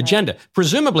agenda.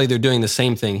 Presumably, they're doing the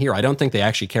same thing here. I don't think they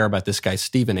actually care about this guy,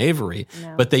 Stephen Avery,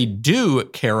 but they do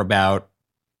care about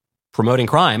promoting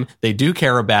crime. They do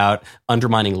care about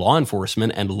undermining law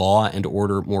enforcement and law and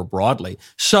order more broadly.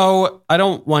 So I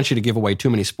don't want you to give away too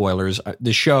many spoilers.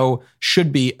 The show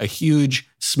should be a huge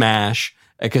smash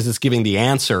because it's giving the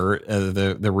answer,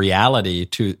 the reality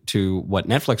to what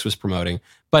Netflix was promoting.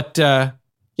 But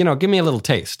give me a little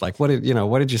taste. Like what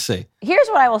did you see? Here's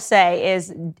what I will say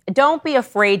is don't be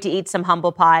afraid to eat some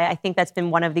humble pie. I think that's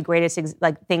been one of the greatest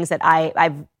things that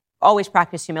I've always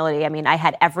practiced humility. I mean, I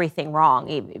had everything wrong.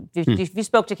 If you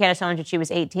spoke to Candace Owens when she was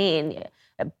 18,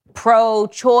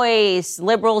 pro-choice,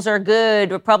 liberals are good,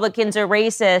 Republicans are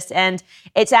racist. And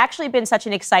it's actually been such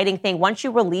an exciting thing. Once you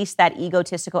release that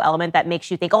egotistical element that makes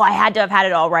you think, I had to have had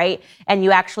it all right, and you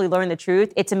actually learn the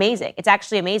truth, it's amazing. It's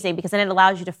actually amazing because then it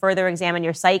allows you to further examine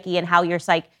your psyche and how your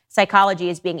psychology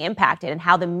is being impacted and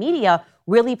how the media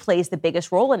really plays the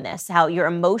biggest role in this, how your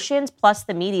emotions plus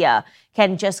the media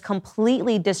can just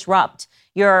completely disrupt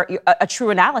a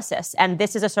true analysis. And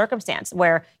this is a circumstance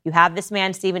where you have this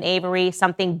man, Stephen Avery,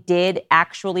 something did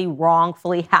actually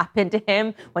wrongfully happen to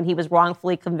him when he was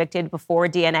wrongfully convicted before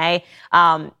DNA.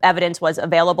 Evidence was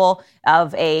available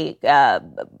of a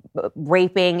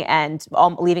raping and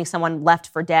leaving someone left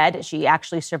for dead. She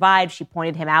actually survived. She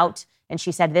pointed him out and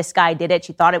she said, this guy did it.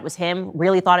 She thought it was him,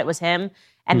 really thought it was him.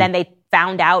 And then they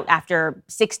found out after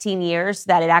 16 years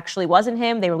that it actually wasn't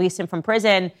him. They released him from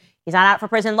prison. He's not out for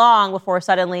prison long before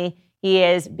suddenly he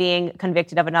is being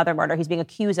convicted of another murder. He's being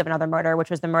accused of another murder, which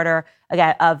was the murder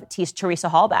again of Teresa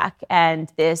Halbach.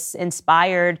 And this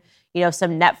inspired,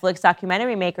 some Netflix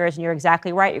documentary makers. And you're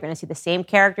exactly right. You're going to see the same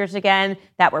characters again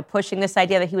that were pushing this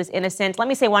idea that he was innocent. Let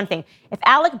me say one thing. If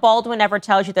Alec Baldwin ever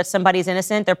tells you that somebody's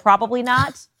innocent, they're probably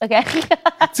not. Okay.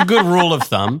 It's a good rule of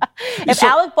thumb. If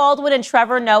Alec Baldwin and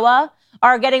Trevor Noah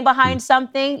are getting behind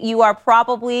something, you are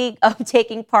probably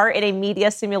taking part in a media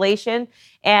simulation.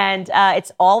 And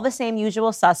it's all the same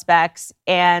usual suspects.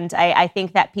 And I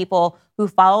think that people who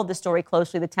follow the story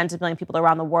closely, the tens of millions of people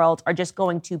around the world, are just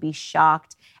going to be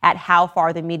shocked at how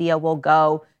far the media will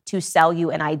go to sell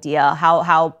you an idea,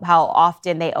 how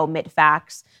often they omit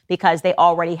facts because they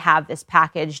already have this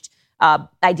packaged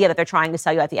idea that they're trying to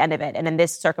sell you at the end of it. And in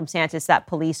this circumstance, it's that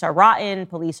police are rotten,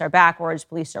 police are backwards,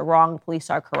 police are wrong,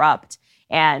 police are corrupt.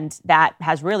 And that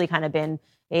has really kind of been,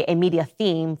 a media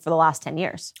theme for the last 10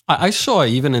 years. I saw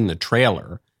even in the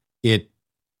trailer that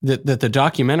the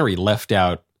documentary left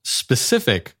out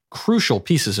specific crucial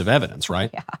pieces of evidence, right?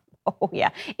 Yeah. Oh, yeah.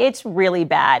 It's really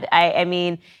bad. I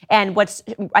mean, and what's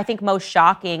I think most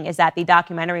shocking is that the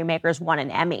documentary makers won an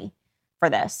Emmy for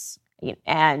this.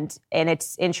 And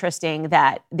it's interesting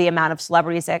that the amount of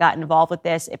celebrities that got involved with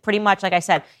this, it pretty much, like I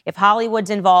said, if Hollywood's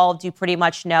involved, you pretty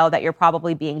much know that you're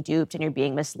probably being duped and you're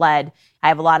being misled. I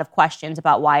have a lot of questions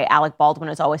about why Alec Baldwin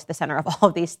is always at the center of all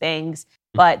of these things.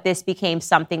 But this became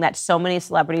something that so many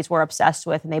celebrities were obsessed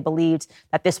with, and they believed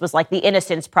that this was like the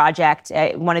Innocence Project,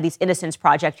 one of these Innocence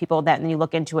Project people that, and then you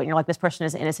look into it and you're like, this person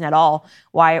isn't innocent at all.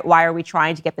 Why are we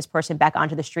trying to get this person back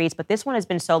onto the streets? But this one has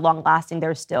been so long lasting.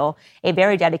 There's still a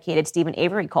very dedicated Stephen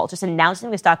Avery cult just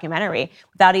announcing this documentary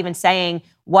without even saying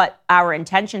what our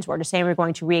intentions were, just saying we're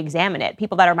going to re-examine it.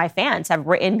 People that are my fans have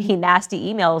written me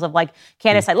nasty emails of like,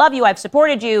 Candace, I love you, I've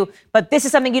supported you, but this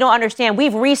is something you don't understand.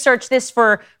 We've researched this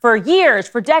for years,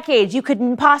 for decades. You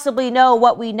couldn't possibly know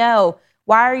what we know.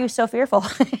 Why are you so fearful?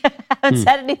 I haven't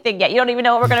said anything yet. You don't even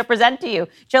know what we're going to present to you.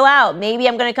 Chill out. Maybe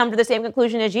I'm going to come to the same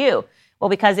conclusion as you. Well,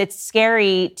 because it's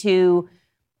scary to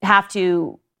have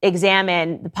to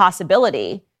examine the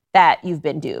possibility that you've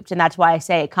been duped. And that's why I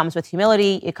say it comes with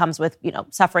humility. It comes with,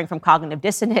 suffering from cognitive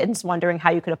dissonance, wondering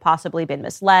how you could have possibly been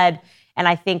misled. And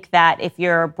I think that if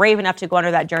you're brave enough to go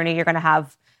under that journey, you're going to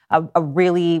have a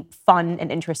really fun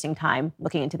and interesting time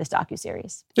looking into this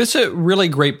docuseries. It's a really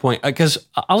great point, because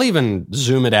I'll even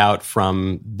zoom it out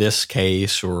from this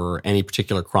case or any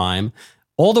particular crime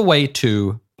all the way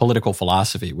to political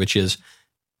philosophy, which is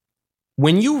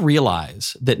when you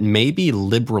realize that maybe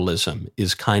liberalism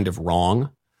is kind of wrong.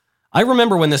 I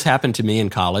remember when this happened to me in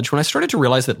college, when I started to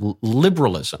realize that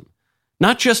liberalism,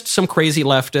 not just some crazy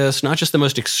leftist, not just the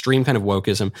most extreme kind of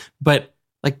wokeism, but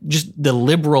like just the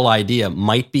liberal idea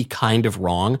might be kind of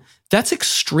wrong. That's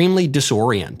extremely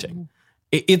disorienting.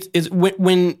 It's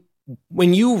when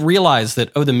you realize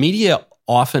that, the media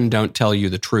often don't tell you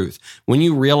the truth. When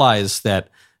you realize that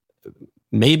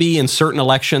maybe in certain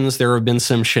elections there have been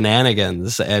some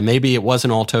shenanigans, and maybe it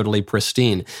wasn't all totally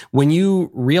pristine. When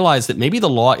you realize that maybe the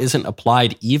law isn't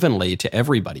applied evenly to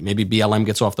everybody, maybe BLM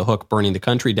gets off the hook burning the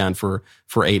country down for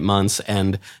 8 months,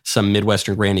 and some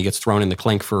Midwestern granny gets thrown in the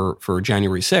clink for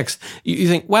January 6th, you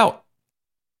think, wow,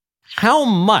 how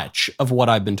much of what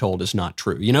I've been told is not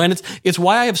true? And it's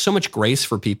why I have so much grace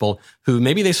for people who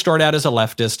maybe they start out as a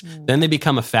leftist, then they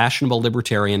become a fashionable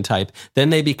libertarian type,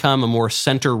 then they become a more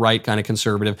center-right kind of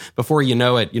conservative. Before you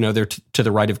know it, they're to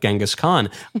the right of Genghis Khan.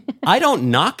 I don't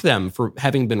knock them for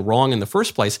having been wrong in the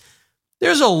first place.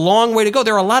 There's a long way to go.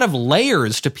 There are a lot of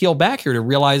layers to peel back here to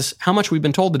realize how much we've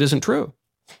been told that isn't true.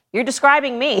 You're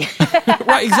describing me.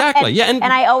 Right, exactly. Yeah, and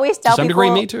I always tell to some people,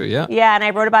 degree, me too. Yeah, yeah. And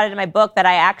I wrote about it in my book that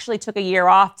I actually took a year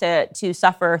off to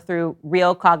suffer through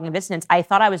real cognitive dissonance. I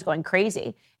thought I was going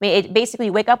crazy. I mean, basically,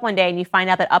 you wake up one day and you find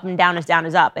out that up and down is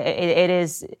up. It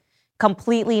is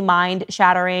completely mind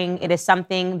shattering. It is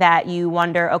something that you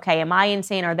wonder, okay, am I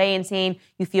insane? Are they insane?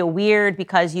 You feel weird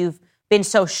because you've been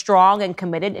so strong and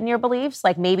committed in your beliefs.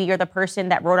 Like maybe you're the person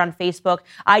that wrote on Facebook,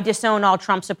 I disown all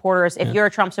Trump supporters. If you're a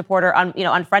Trump supporter,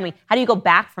 unfriend me. How do you go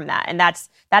back from that? And that's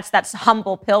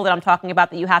humble pill that I'm talking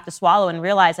about that you have to swallow and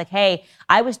realize like, hey,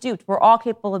 I was duped. We're all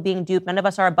capable of being duped. None of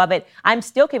us are above it. I'm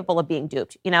still capable of being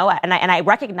duped, and I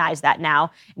recognize that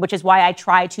now, which is why I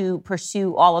try to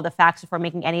pursue all of the facts before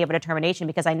making any of a determination,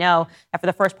 because I know that for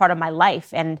the first part of my life,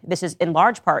 and this is in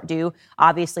large part due,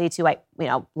 obviously, to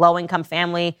low-income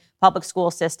family, public school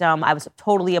system. I was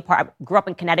totally I grew up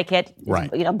in Connecticut,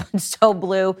 right. So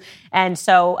blue. And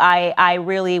so I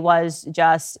really was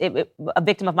just a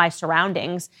victim of my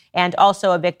surroundings, and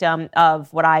also a victim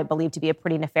of what I believe to be a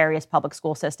pretty nefarious public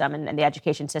school system and the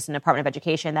education system, Department of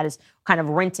Education, that is kind of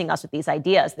rinsing us with these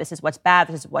ideas. This is what's bad.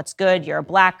 This is what's good. You're a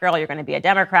black girl. You're going to be a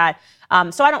Democrat.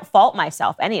 So I don't fault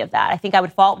myself any of that. I think I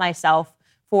would fault myself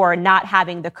for not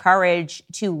having the courage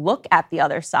to look at the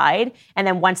other side. And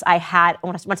then once I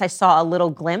saw a little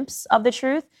glimpse of the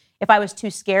truth, if I was too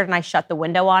scared and I shut the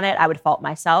window on it, I would fault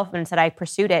myself. And instead I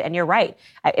pursued it. And you're right.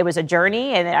 It was a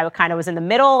journey, and I kind of was in the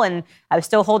middle, and I was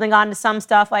still holding on to some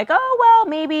stuff like, oh, well,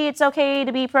 maybe it's okay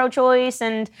to be pro-choice,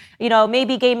 and,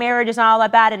 maybe gay marriage is not all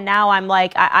that bad. And now I'm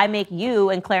like, I make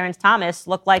you and Clarence Thomas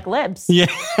look like libs. Yeah,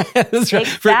 that's right.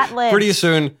 Fat libs. Pretty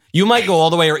soon, you might go all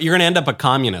the way, or you're going to end up a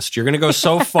communist. You're going to go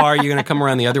so far, you're going to come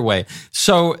around the other way.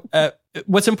 So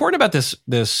what's important about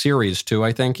this series, too,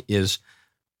 I think, is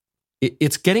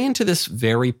it's getting into this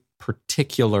very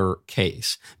particular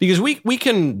case, because we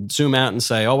can zoom out and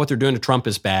say, oh, what they're doing to Trump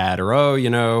is bad, or,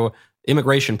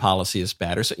 immigration policy is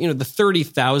bad, or, the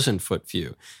 30,000 foot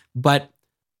view. But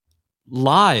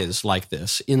lies like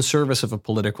this in service of a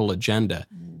political agenda,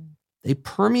 they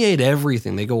permeate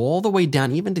everything. They go all the way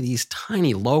down, even to these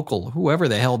tiny local, whoever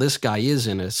the hell this guy is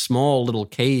in a small little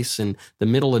case in the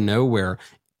middle of nowhere.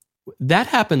 That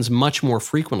happens much more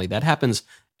frequently. That happens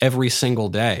every single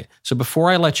day. So before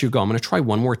I let you go, I'm going to try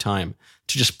one more time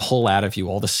to just pull out of you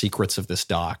all the secrets of this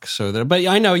doc. But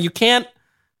I know you can't.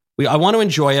 I want to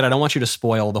enjoy it. I don't want you to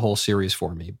spoil the whole series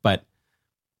for me. But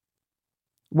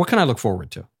what can I look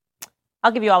forward to?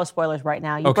 I'll give you all the spoilers right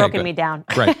now. You've broken me down.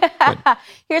 Right.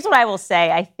 Here's what I will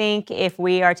say. I think if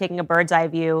we are taking a bird's eye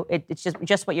view, it's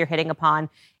just what you're hitting upon.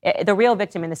 The real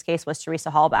victim in this case was Teresa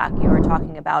Halbach. You were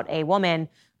talking about a woman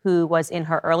who was in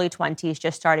her early 20s,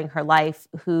 just starting her life,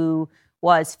 who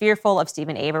was fearful of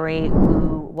Stephen Avery,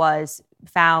 who was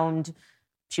found...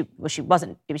 She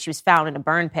was found in a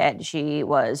burn pit. She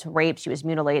was raped. She was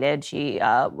mutilated. She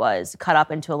was cut up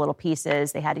into little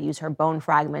pieces. They had to use her bone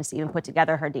fragments to even put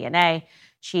together her DNA.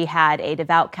 She had a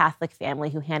devout Catholic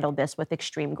family who handled this with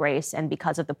extreme grace. And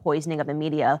because of the poisoning of the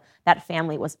media, that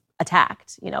family was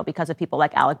attacked, because of people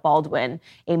like Alec Baldwin,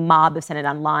 a mob descended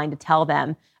online to tell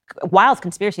them, wild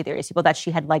conspiracy theories, people that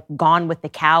she had gone with the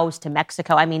cows to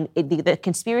Mexico. I mean, the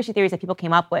conspiracy theories that people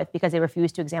came up with because they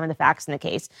refused to examine the facts in the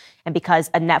case, and because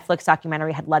a Netflix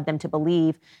documentary had led them to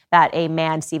believe that a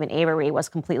man, Stephen Avery, was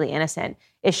completely innocent,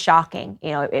 is shocking.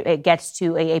 It gets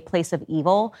to a place of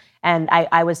evil. And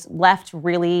I was left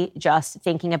really just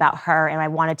thinking about her, and I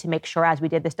wanted to make sure as we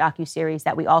did this docuseries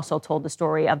that we also told the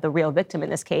story of the real victim in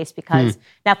this case, because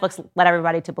Netflix led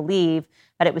everybody to believe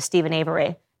that it was Stephen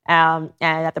Avery. And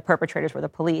that the perpetrators were the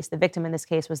police. The victim in this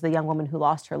case was the young woman who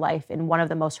lost her life in one of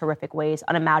the most horrific ways,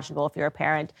 unimaginable if you're a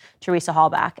parent, Teresa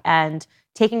Halbach. And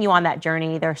taking you on that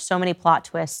journey, there are so many plot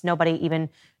twists. Nobody even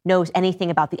knows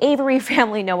anything about the Avery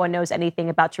family. No one knows anything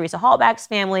about Teresa Halbach's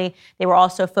family. They were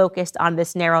also focused on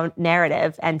this narrow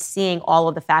narrative, and seeing all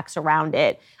of the facts around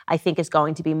it, I think, is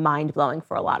going to be mind-blowing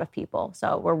for a lot of people.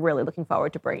 So we're really looking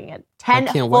forward to bringing it. 10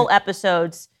 full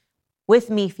episodes with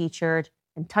me featured,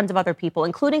 and tons of other people,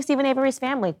 including Stephen Avery's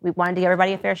family. We wanted to give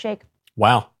everybody a fair shake.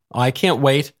 Wow. I can't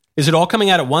wait. Is it all coming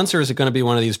out at once, or is it going to be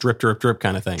one of these drip, drip, drip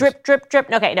kind of things? Drip, drip, drip.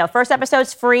 Okay, no. First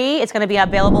episode's free. It's going to be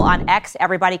available on X.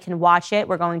 Everybody can watch it.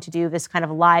 We're going to do this kind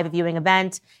of live viewing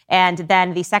event. And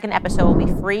then the second episode will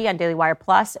be free on Daily Wire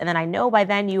Plus. And then I know by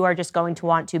then you are just going to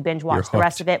want to binge watch the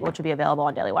rest of it, which will be available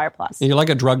on Daily Wire Plus. And you're like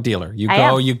a drug dealer. You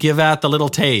go, you give out the little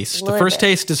taste. The first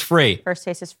taste is free. First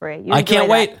taste is free. I can't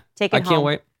wait. Take it home. I can't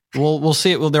wait. We'll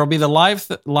see it. Well, there'll be the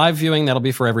live viewing. That'll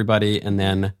be for everybody. And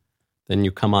then you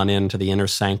come on into the inner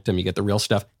sanctum. You get the real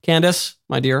stuff. Candace,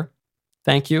 my dear,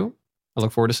 thank you. I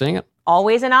look forward to seeing it.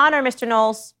 Always an honor, Mr.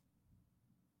 Knowles.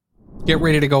 Get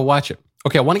ready to go watch it.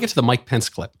 Okay, I want to get to the Mike Pence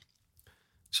clip.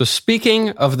 So speaking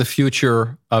of the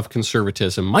future of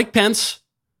conservatism, Mike Pence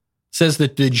says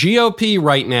that the GOP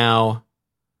right now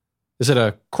is at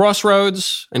a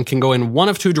crossroads and can go in one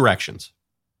of two directions.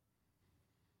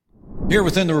 Here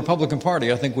within the Republican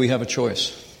Party, I think we have a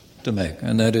choice to make,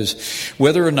 and that is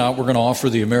whether or not we're going to offer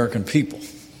the American people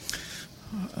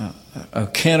a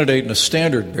candidate and a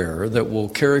standard bearer that will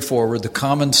carry forward the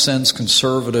common sense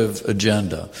conservative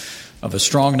agenda of a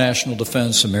strong national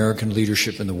defense, American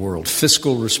leadership in the world,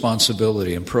 fiscal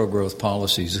responsibility and pro-growth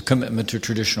policies, a commitment to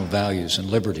traditional values and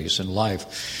liberties and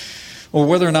life, or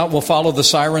whether or not we'll follow the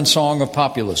siren song of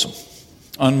populism,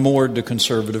 unmoored to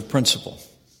conservative principle.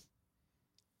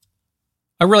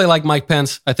 I really like Mike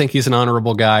Pence. I think he's an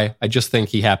honorable guy. I just think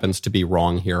he happens to be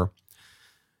wrong here.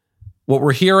 What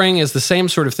we're hearing is the same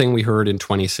sort of thing we heard in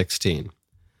 2016,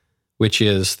 which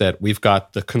is that we've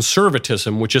got the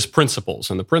conservatism, which is principles.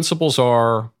 And the principles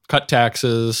are cut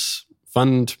taxes,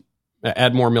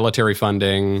 add more military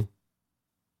funding,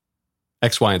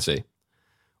 X, Y, and Z.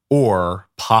 Or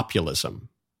populism,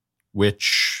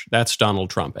 which that's Donald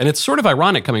Trump. And it's sort of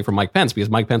ironic coming from Mike Pence, because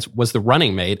Mike Pence was the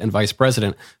running mate and vice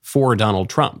president for Donald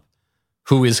Trump,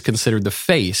 who is considered the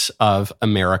face of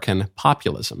American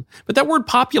populism. But that word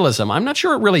populism, I'm not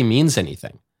sure it really means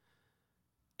anything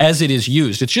as it is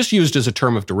used. It's just used as a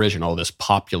term of derision, all this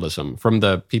populism, from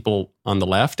the people on the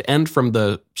left and from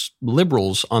the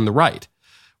liberals on the right.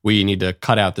 We need to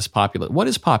cut out this populism. What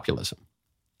is populism?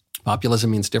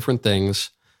 Populism means different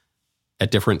things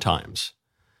at different times.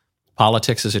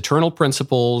 Politics is eternal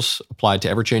principles applied to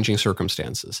ever-changing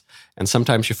circumstances. And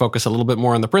sometimes you focus a little bit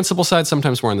more on the principle side,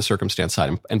 sometimes more on the circumstance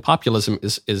side. And populism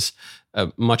is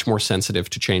much more sensitive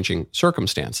to changing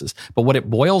circumstances. But what it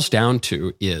boils down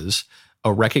to is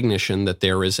a recognition that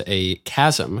there is a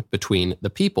chasm between the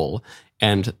people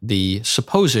and the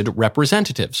supposed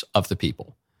representatives of the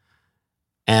people.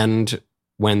 And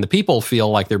when the people feel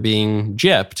like they're being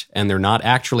gypped and they're not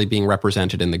actually being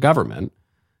represented in the government,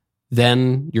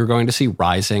 then you're going to see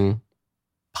rising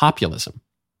populism.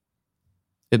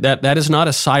 That is not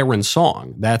a siren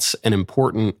song. That's an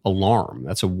important alarm.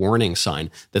 That's a warning sign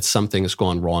that something has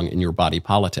gone wrong in your body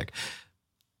politic.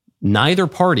 Neither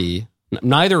party,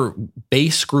 neither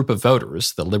base group of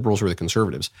voters, the liberals or the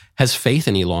conservatives, has faith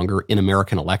any longer in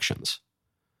American elections.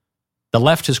 The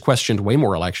left has questioned way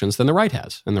more elections than the right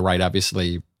has, and the right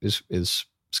obviously is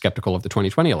skeptical of the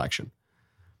 2020 election.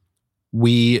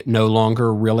 We no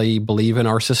longer really believe in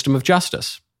our system of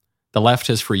justice. The left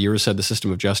has for years said the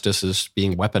system of justice is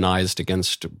being weaponized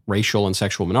against racial and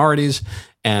sexual minorities,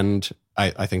 and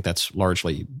I think that's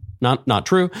largely not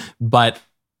true. But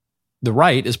the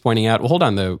right is pointing out, well, hold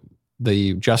on,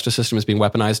 the justice system is being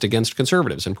weaponized against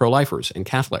conservatives and pro-lifers and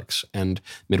Catholics and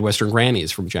Midwestern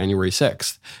grannies from January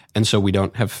 6th. And so we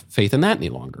don't have faith in that any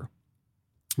longer.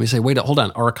 We say, wait, hold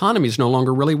on, our economy is no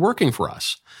longer really working for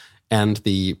us. And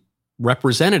the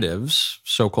representatives,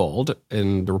 so-called,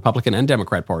 in the Republican and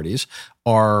Democrat parties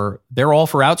they're all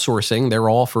for outsourcing. They're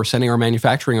all for sending our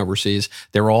manufacturing overseas.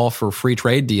 They're all for free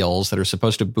trade deals that are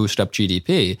supposed to boost up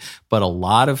GDP. But a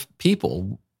lot of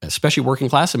people, especially working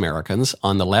class Americans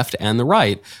on the left and the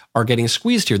right, are getting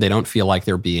squeezed here. They don't feel like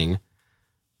they're being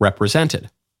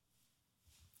represented.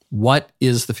 What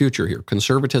is the future here?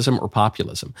 Conservatism or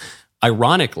populism?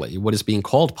 Ironically, what is being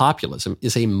called populism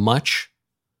is a much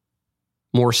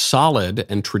more solid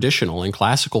and traditional and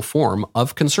classical form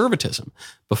of conservatism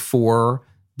before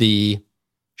the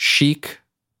chic,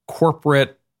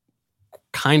 corporate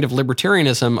kind of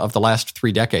libertarianism of the last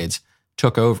 3 decades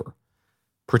took over.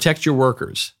 Protect your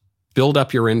workers, build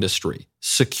up your industry,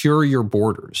 secure your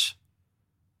borders.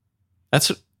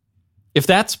 If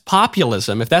that's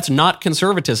populism, if that's not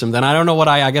conservatism, then I don't know what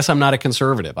I guess I'm not a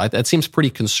conservative. That seems pretty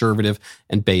conservative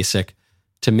and basic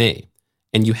to me.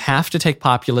 And you have to take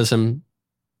populism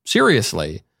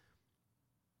seriously,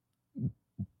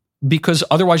 because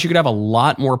otherwise you could have a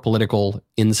lot more political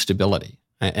instability.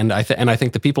 And I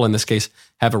think the people in this case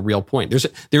have a real point.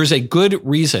 There's a good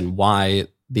reason why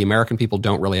the American people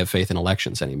don't really have faith in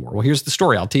elections anymore. Well, here's the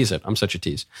story. I'll tease it. I'm such a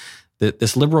tease.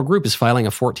 This liberal group is filing a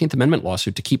 14th Amendment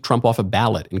lawsuit to keep Trump off a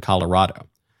ballot in Colorado.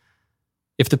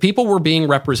 If the people were being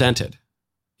represented,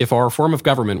 if our form of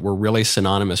government were really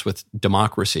synonymous with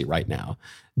democracy right now,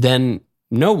 then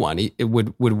no one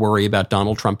would worry about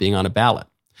Donald Trump being on a ballot.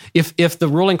 If the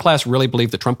ruling class really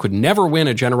believed that Trump could never win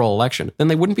a general election, then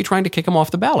they wouldn't be trying to kick him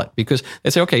off the ballot, because they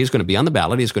say, okay, he's going to be on the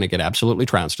ballot. He's going to get absolutely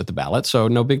trounced at the ballot. So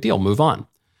no big deal. Move on.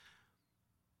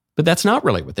 But that's not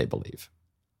really what they believe.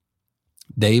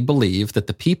 They believe that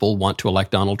the people want to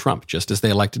elect Donald Trump, just as they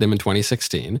elected him in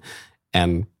 2016.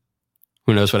 And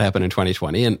who knows what happened in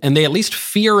 2020. And they at least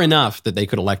fear enough that they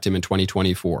could elect him in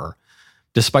 2024,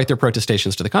 despite their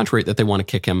protestations to the contrary, that they want to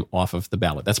kick him off of the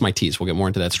ballot. That's my tease. We'll get more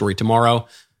into that story tomorrow.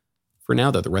 For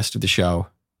now, though, the rest of the show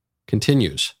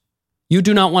continues. You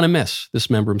do not want to miss this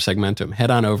Membrum Segmentum.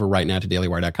 Head on over right now to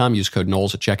dailywire.com. Use code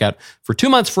Knowles at checkout for 2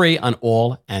 months free on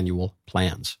all annual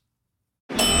plans.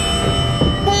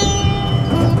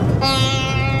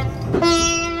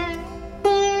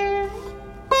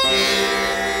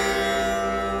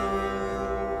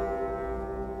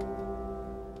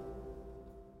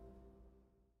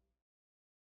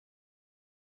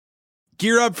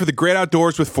 Gear up for the great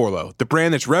outdoors with Forloh, the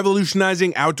brand that's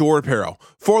revolutionizing outdoor apparel.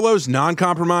 Forloh's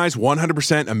non-compromise,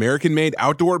 100% American-made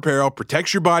outdoor apparel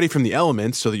protects your body from the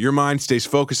elements so that your mind stays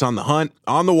focused on the hunt,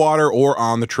 on the water, or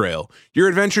on the trail. Your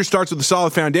adventure starts with a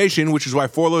solid foundation, which is why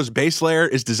Forloh's base layer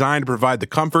is designed to provide the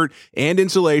comfort and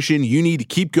insulation you need to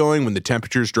keep going when the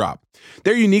temperatures drop.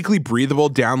 Their uniquely breathable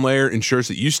down layer ensures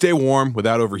that you stay warm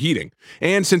without overheating.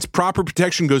 And since proper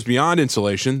protection goes beyond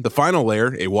insulation, the final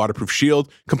layer, a waterproof shield,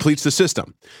 completes the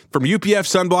system. From UPF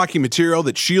sunblocking material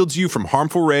that shields you from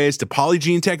harmful rays to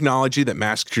Polygene technology that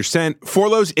masks your scent,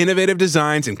 Forloh's innovative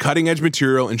designs and cutting-edge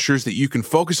material ensures that you can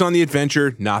focus on the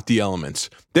adventure, not the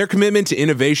elements. Their commitment to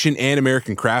innovation and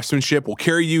American craftsmanship will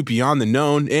carry you beyond the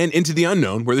known and into the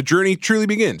unknown, where the journey truly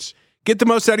begins. Get the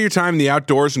most out of your time in the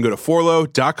outdoors and go to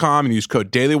forloh.com and use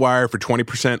code DailyWire for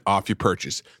 20% off your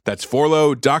purchase. That's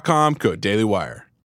forloh.com, code DailyWire.